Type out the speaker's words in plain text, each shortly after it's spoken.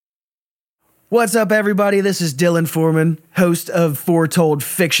What's up, everybody? This is Dylan Foreman, host of Foretold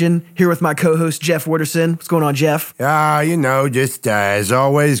Fixion, here with my co-host, Jeff Wooderson. What's going on, Jeff? Just as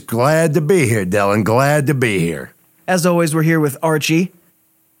always, glad to be here, Dylan. Glad to be here. As always, we're here with Archie.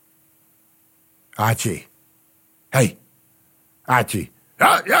 Archie. Hey. Archie.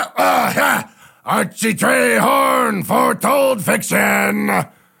 Archie Trehorn, Foretold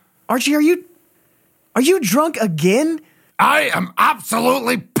Fixion. Archie, are you drunk again? I am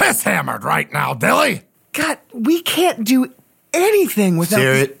absolutely piss-hammered right now, Dilly. God, we can't do anything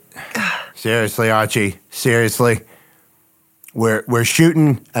without... Seriously, Archie. Seriously. We're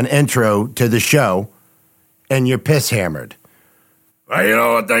shooting an intro to the show, and you're piss-hammered. Well, you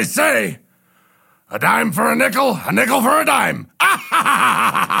know what they say. A dime for a nickel for a dime.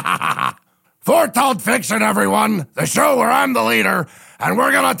 Foretold Fixion, everyone. The show where I'm the leader, and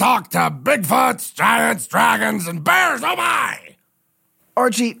we're going to talk to Bigfoots, giants, dragons, and bears. Oh, my!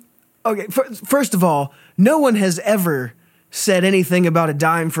 Archie, okay, first of all, no one has ever said anything about a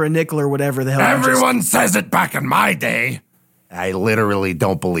dime for a nickel or whatever the hell. Everyone says it back in my day. I literally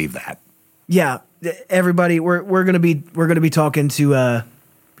don't believe that. Yeah, everybody, we're gonna be talking to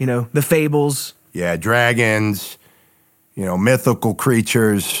the fables. Yeah, dragons, mythical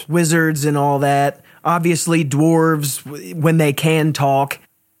creatures, wizards, and all that. Obviously, dwarves when they can talk.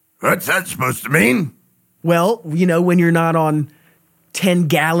 What's that supposed to mean? Well, when you're not on 10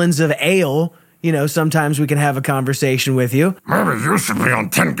 gallons of ale, sometimes we can have a conversation with you. Maybe you should be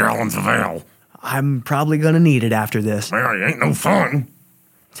on 10 gallons of ale. I'm probably going to need it after this. Well, it ain't no fun.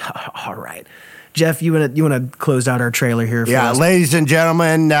 All right. Jeff, you want to close out our trailer here for us? Ladies and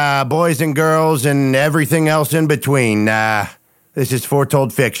gentlemen, boys and girls, and everything else in between. This is Foretold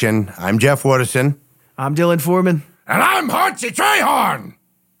Fixion. I'm Jeff Wooderson. I'm Dylan Foreman. And I'm Archie Trehorn.